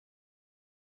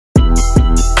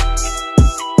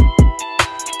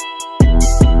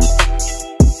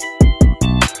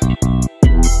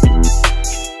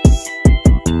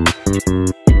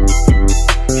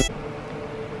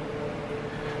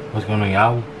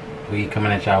y'all, we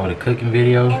coming at y'all with a cooking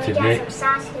video and today. We got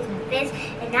some sausages and fish,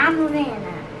 and I'm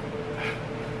Havana.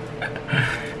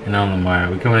 And I'm Lamar.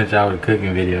 We coming at y'all with a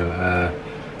cooking video.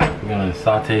 We're gonna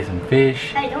saute some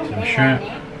fish, some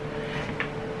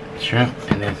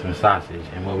shrimp, and then some sausage.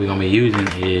 And what we're gonna be using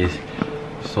is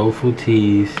Soulful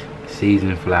Tea's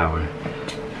seasoned flour.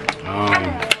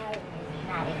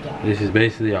 This is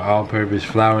basically an all-purpose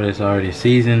flour that's already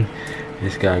seasoned.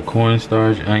 It's got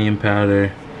cornstarch, onion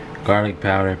powder, garlic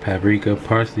powder, paprika,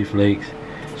 parsley flakes,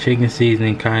 chicken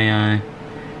seasoning, cayenne,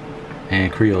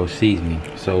 and Creole seasoning.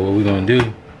 So what we're gonna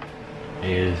do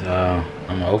is I'm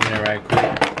gonna open it right quick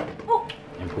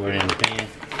and pour it in the pan.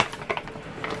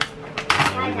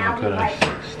 And we're gonna cut our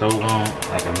stove on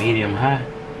like a medium high.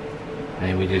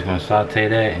 And we're just gonna saute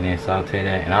that and then saute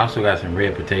that. And I also got some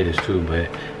red potatoes too, but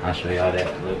I'll show y'all that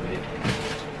a little bit.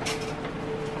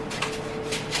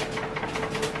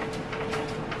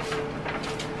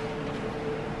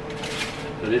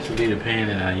 So this will be the pan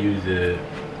that I use to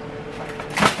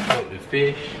cook the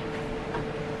fish.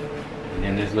 And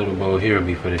then this little bowl here will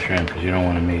be for the shrimp, because you don't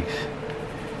want to mix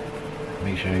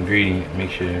your ingredient,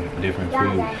 mix your different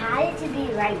foods. I had it to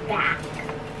be right back.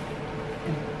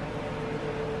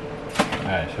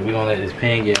 Alright, so we're gonna let this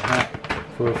pan get hot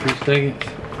for a few seconds.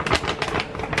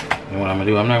 And what I'm gonna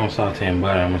do, I'm not gonna saute in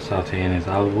butter, I'm gonna saute in this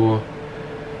olive oil.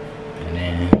 And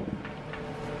then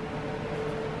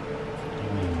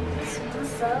It smells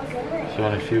so good. so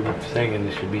in a few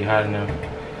seconds it should be hot enough.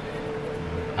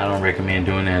 I don't recommend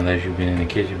doing that unless you've been in the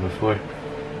kitchen before.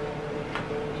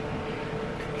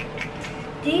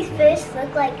 These fish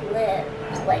look like lips.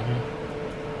 Like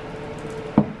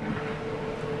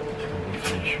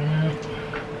Some shrimp,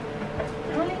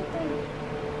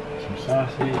 some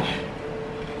sausage.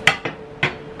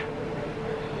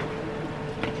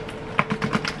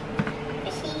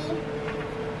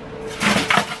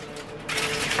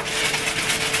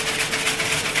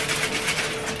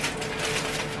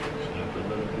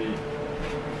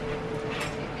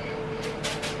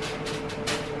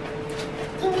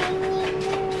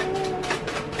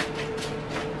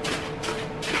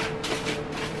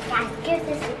 give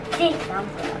this a big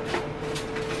thumbs up.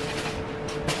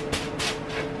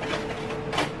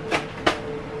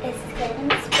 It's getting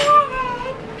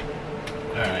spread.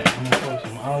 Alright, I'm gonna put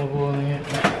some olive oil in here.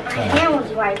 My hand was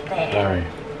right there. Sorry.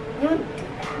 You don't do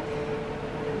that.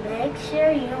 Make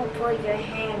sure you don't put your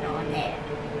hand on it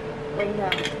when the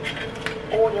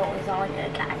oil is on your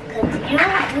guys. Because you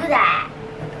don't do that.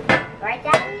 Right,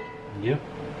 Daddy? Yep.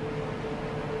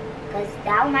 Because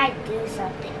that might do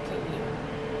something to you.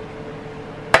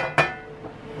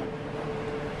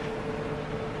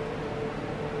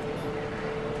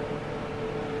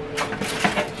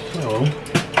 So,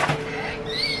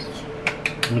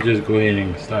 I'm gonna just go ahead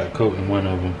and start coating one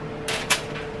of them.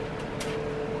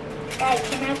 Daddy,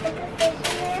 can I put the fish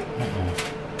in there?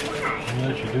 Why? I'm gonna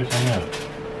let you do something else.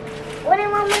 What do you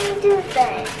want me to do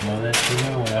then? I'm gonna let you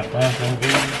know when I find something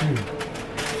good to do.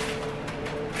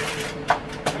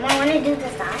 And I want to do the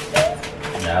sausage?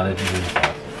 Yeah, I'll let you do the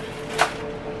sausage.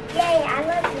 Yay, I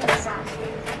love doing sausage.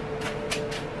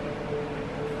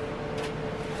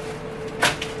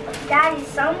 Daddy,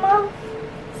 some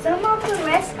of the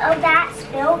rest of that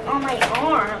spilled on my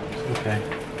arm. Okay.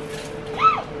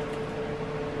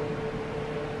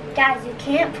 Guys, you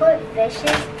can't put this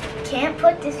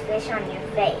fish on your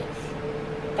face.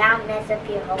 That'll mess up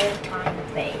your whole entire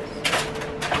face.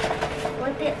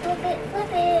 Flip it, flip it,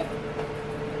 flip it.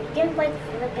 You can like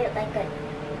flip it like a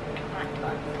hot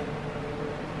dog.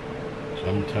 So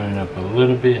I'm turning up a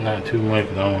little bit, not too much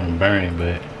because I don't want to burn it,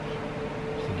 but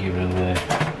just to give it a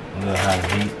little hot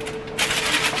heat.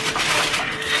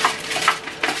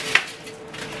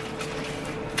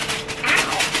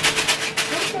 Ow!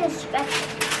 This is special.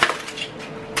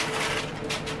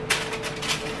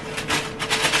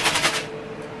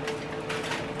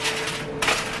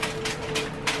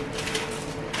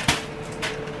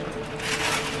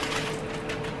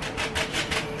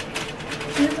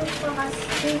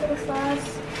 Noodle sauce.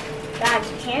 Guys,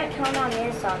 you can't turn on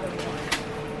this other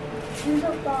one.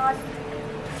 Noodle sauce.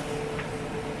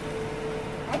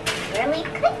 That's really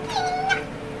cooking.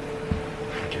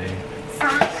 Okay.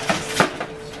 Sauce.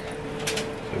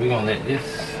 So we're gonna let this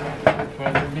cook for a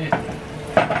little bit.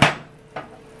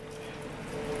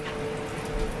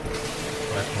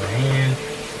 Wash my hands.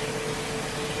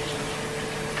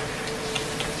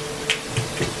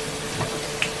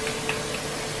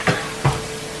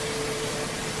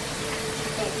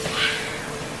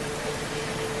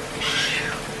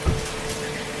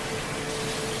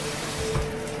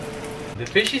 The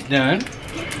fish is done.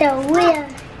 The wheel.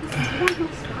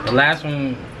 The last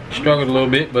one Struggled a little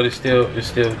bit, but it's still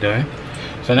done.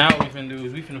 So now what we finna do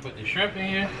is we finna put the shrimp in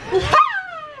here. Yeah!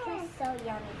 It's so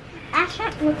yummy. That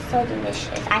shrimp looks so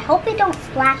delicious. I hope it don't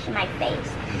splash in my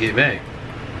face. Get back.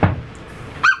 Put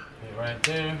it right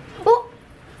there. Oh!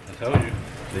 I told you.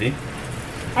 See?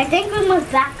 I think we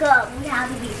must back up. We have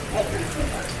to be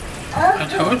safe. I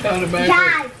told y'all to back up.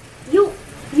 Guys,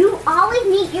 you always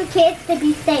need your kids to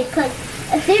be safe, because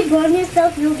if they burn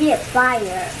themselves, you'll get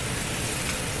fired.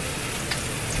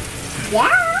 Yeah.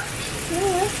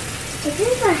 This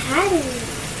is a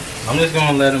headache. I'm just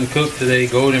gonna let them cook till they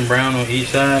golden brown on each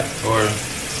side, or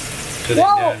till they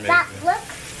Whoa, done that basically.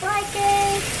 looks like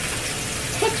a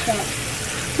chicken.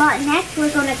 But next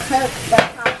we're gonna cook the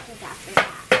sausages after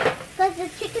that. Because the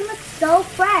chicken looks so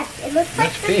fresh. It looks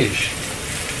like That's fish.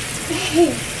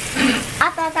 I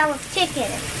thought that was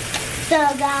chicken. So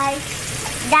guys,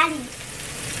 Daddy,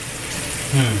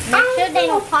 make sure they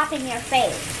don't pop in your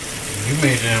face. You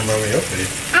made them over your face.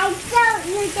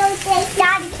 You don't say,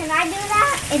 Daddy, can I do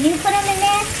that? And you put them in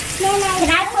there? Can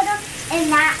I put them in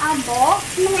that bowl?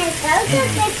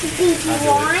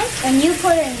 And you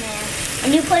put it in there.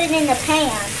 And you put it in the pan.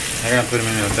 I gotta put them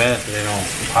in there fast so they don't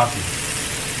pop you.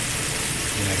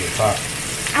 You're gonna get popped.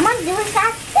 I'm gonna do it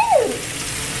fast too.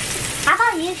 How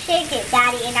about you shake it,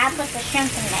 Daddy, and I put the shrimp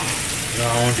in there? No,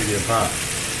 I want you to get popped.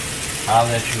 I'll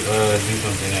let you do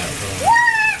something else. So.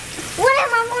 What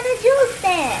am I gonna do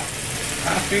then?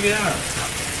 I'll figure it out.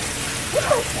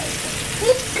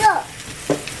 Let's go.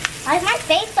 Like my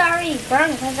face already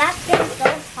burned because that's been so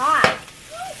hot.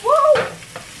 Whoa!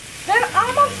 They're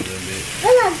almost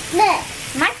gonna slip.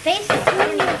 My face is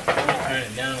burning. Turn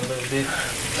it down a little bit.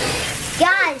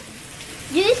 Guys,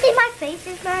 do you see my face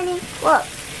is burning? Look,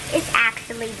 it's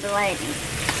actually burning.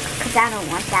 Because I don't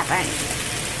want that burning.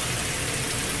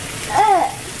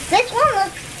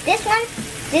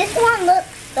 This one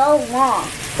looks so long.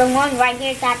 The one right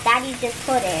here that Daddy just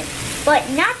put in. But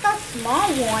not the small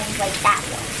ones like that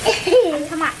one. I'm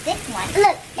talking about this one.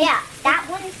 Look, yeah, that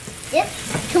one,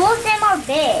 two of them are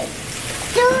big.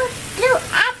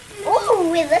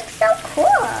 Ooh, it looks so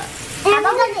cool. How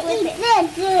about we flip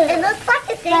it? It looks like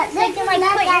a thing so you can like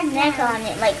put your neck on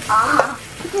it. Like,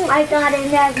 I got a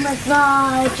neck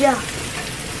massage.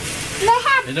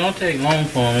 It don't take long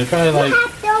for them. It's probably like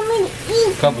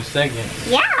a couple seconds.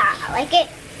 Yeah, like it.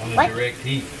 On the Like, direct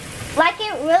heat. like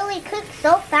it really cooks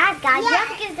so fast, guys. You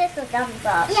have to give this a thumbs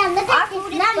up. Yeah, look at this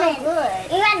lemon. So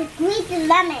good. You gotta squeeze the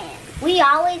lemon. We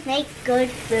always make good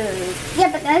food.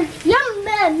 Yeah, but that's yum.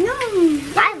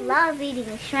 I love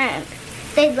eating shrimp.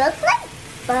 They look like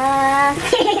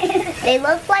they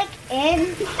look like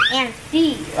N and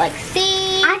C. Like C.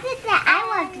 I think that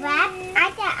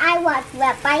I was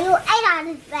wrapped, but you ate on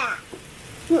his back.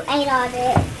 You ate on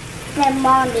it. Then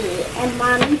mommy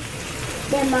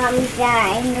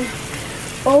dying.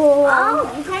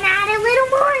 Oh, you can add a little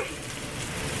more.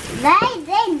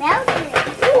 They melted.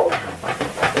 Ooh.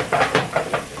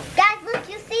 Guys, look,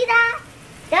 you see that?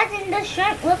 Doesn't the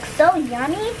shrimp look so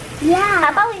yummy? Yeah.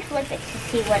 How about we flip it to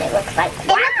see what it looks like?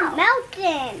 Wow. It's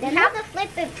melting. Then have to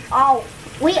flip it. Oh,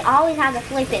 we always have to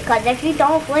flip it because if you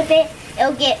don't flip it,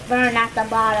 it'll get burned at the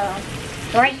bottom.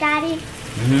 Right, Daddy?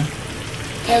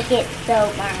 Mm-hmm. It'll get so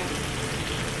burned.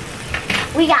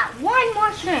 We got one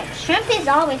more shrimp. Shrimp is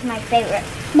always my favorite.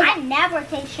 I never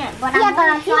taste shrimp, but I'm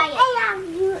gonna try it.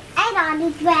 You ate on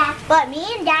the draft. But me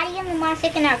and Daddy and the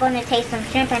Mexican are gonna taste some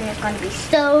shrimp, and it's gonna be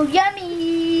so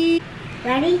yummy.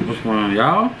 Ready? What's going on,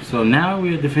 y'all? So now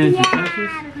we're at the finishing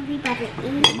touches. We about to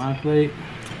eat. My plate.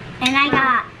 And I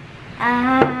got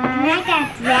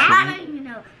that. I don't even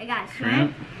know. I got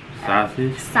shrimp,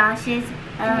 sausage,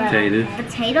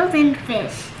 potatoes, and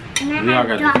fish. And We all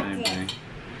got the same thing.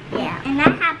 Yeah, and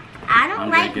I don't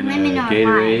like lemon or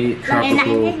Gatorade,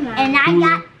 tropical. And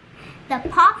I got the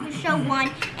Papa Show one,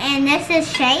 and this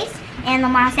is Chase, and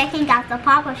my second got the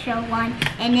Papa Show one,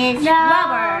 and it's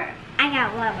rubber. I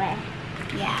got rubber.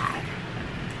 Yeah.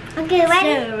 Okay,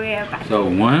 ready? So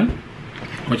one.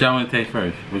 Which y'all want to taste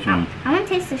first? Which one? I want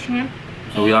to taste the shrimp.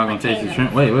 So we all gonna taste the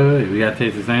shrimp? Wait. We gotta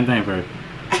taste the same thing first.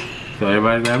 So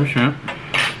everybody grab a shrimp.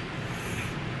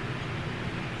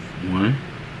 1,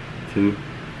 2,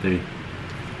 3.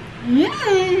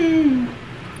 Mmm.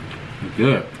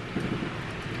 Good.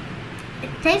 It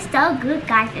tastes so good,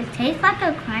 guys. It tastes like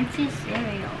a crunchy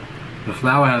cereal. The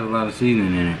flour has a lot of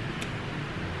seasoning in it.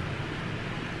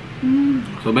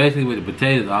 Mmm. So basically with the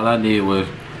potatoes, all I did was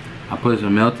I put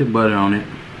some melted butter on it.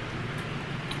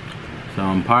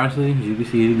 Some parsley, as you can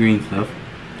see the green stuff.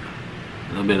 A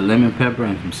little bit of lemon pepper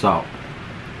and some salt.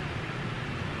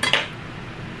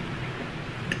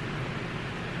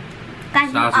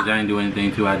 Guys, Sausage I didn't do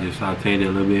anything to, I just sauteed it a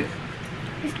little bit.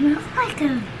 It smells like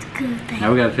a good thing.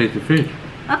 Now we gotta taste the fish.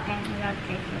 Okay, we gotta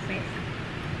taste the fish.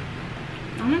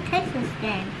 I'm gonna taste this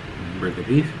thing. Break a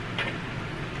piece.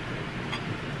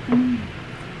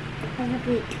 Have a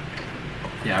beak.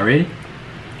 Y'all ready?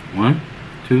 1,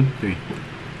 2, 3.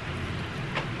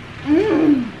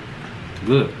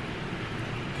 Good.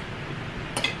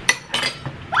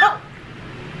 Oh!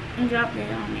 And dropped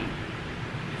it on me.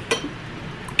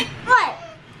 What?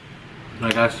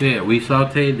 Like I said, we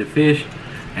sauteed the fish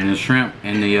and the shrimp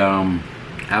and the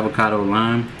avocado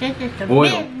lime. This is the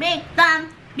oil. big thumb.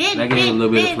 That gave a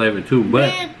little bit of flavor too,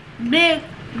 but big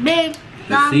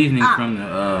the seasoning from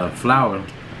the flour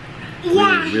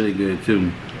was really good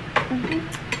too.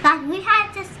 Guys, we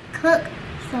had this cook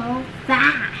so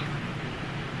fast.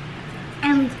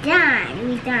 And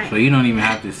we're done. So you don't even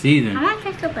have to season I want to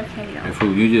taste the potato. the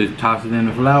food. You just toss it in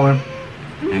the flour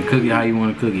and cook it how you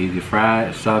want to cook it. You can fry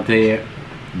it, saute it,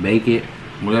 bake it,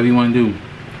 whatever you want to do.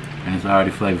 And it's already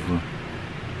flavorful.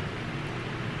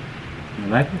 You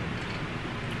like it?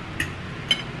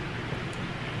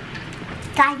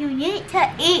 Guys, you need to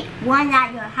eat one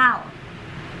at your house.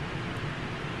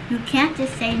 You can't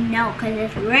just say no because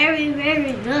it's very,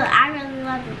 very good. I really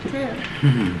love it too.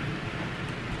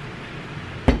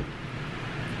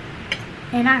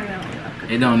 And I really love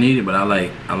it. It don't need it, but I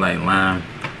like lime.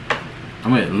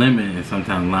 I'm with lemon and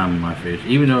sometimes lime in my fish.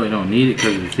 Even though it don't need it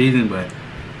because of the season, but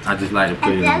I just like to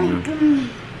put it on there.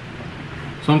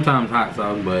 Sometimes hot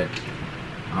sauce, but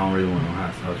I don't really want no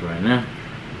hot sauce right now.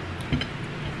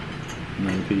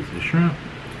 Another piece of shrimp.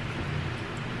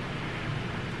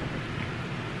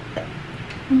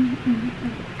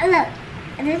 Look,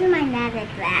 this is my magic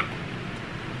wrap.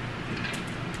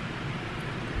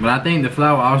 But I think the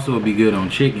flour also would be good on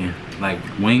chicken, like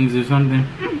wings or something.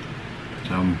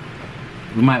 So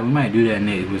we might do that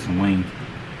next with some wings.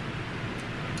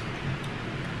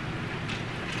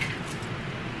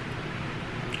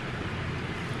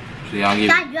 So y'all give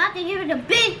Guys, you have to give it a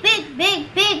big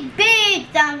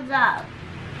thumbs up.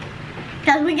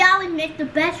 Because we always make the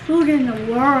best food in the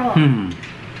world.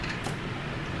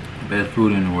 Best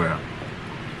food in the world.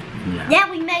 Yeah,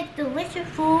 we make delicious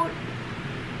food.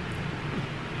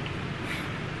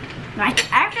 Like,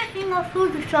 every single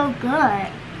food is so good.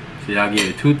 So y'all give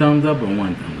it 2 thumbs up or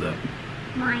 1 thumbs up?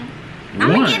 Mine. I'm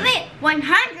going to give it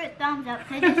 100 thumbs up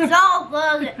because it's so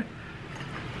good.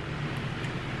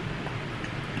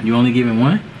 You only giving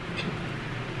 1?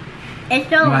 It's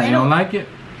so little. You don't like it?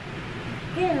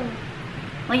 Ew.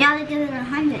 Well, you gotta give it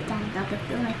 100 thumbs up if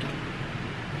you like it.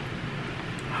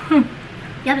 You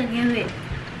gotta give it.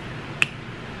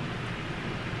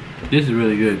 This is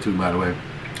really good too, by the way.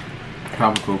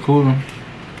 Tropical cooler.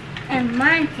 And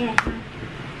mine too.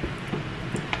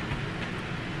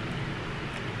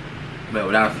 But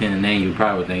without seeing the name, you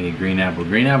probably would think it's green apple.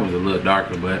 Green apple's a little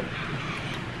darker, but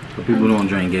for people who don't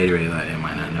drink Gatorade like that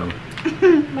might not know.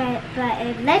 but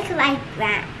it looks like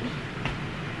that.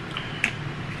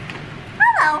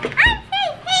 Hello. Hey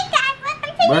guys,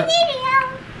 welcome to the video.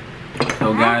 So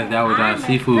guys, that was our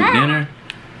seafood dinner.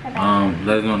 Let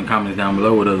us know in the comments down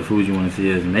below what other foods you want to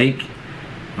see us make.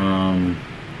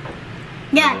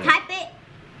 Yeah, type it.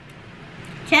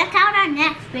 Check out our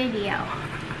next video.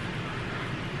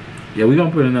 Yeah, we're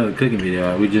gonna put another cooking video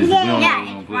out. We don't know what we're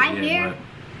gonna it's put right yet, here.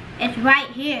 It's right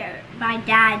here by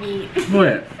Daddy.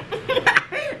 What?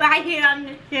 Right here on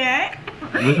the shirt.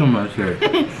 What's on my shirt?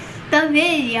 The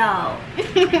video.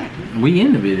 We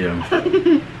in the video.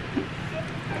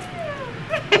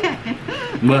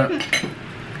 But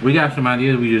we got some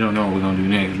ideas. We just don't know what we're gonna do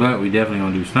next. But we definitely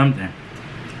gonna do something.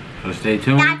 So stay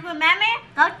tuned. Guys, remember?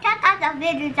 Go check out the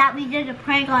videos that we did a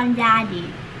prank on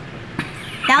Daddy.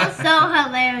 That was so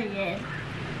hilarious.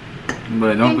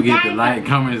 But don't forget to like,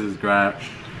 comment, subscribe.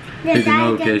 Hit the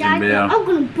notification bell. I'm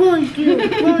gonna burn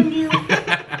you.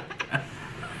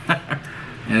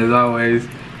 And as always,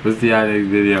 we'll see you in the next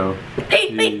video.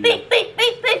 Peace.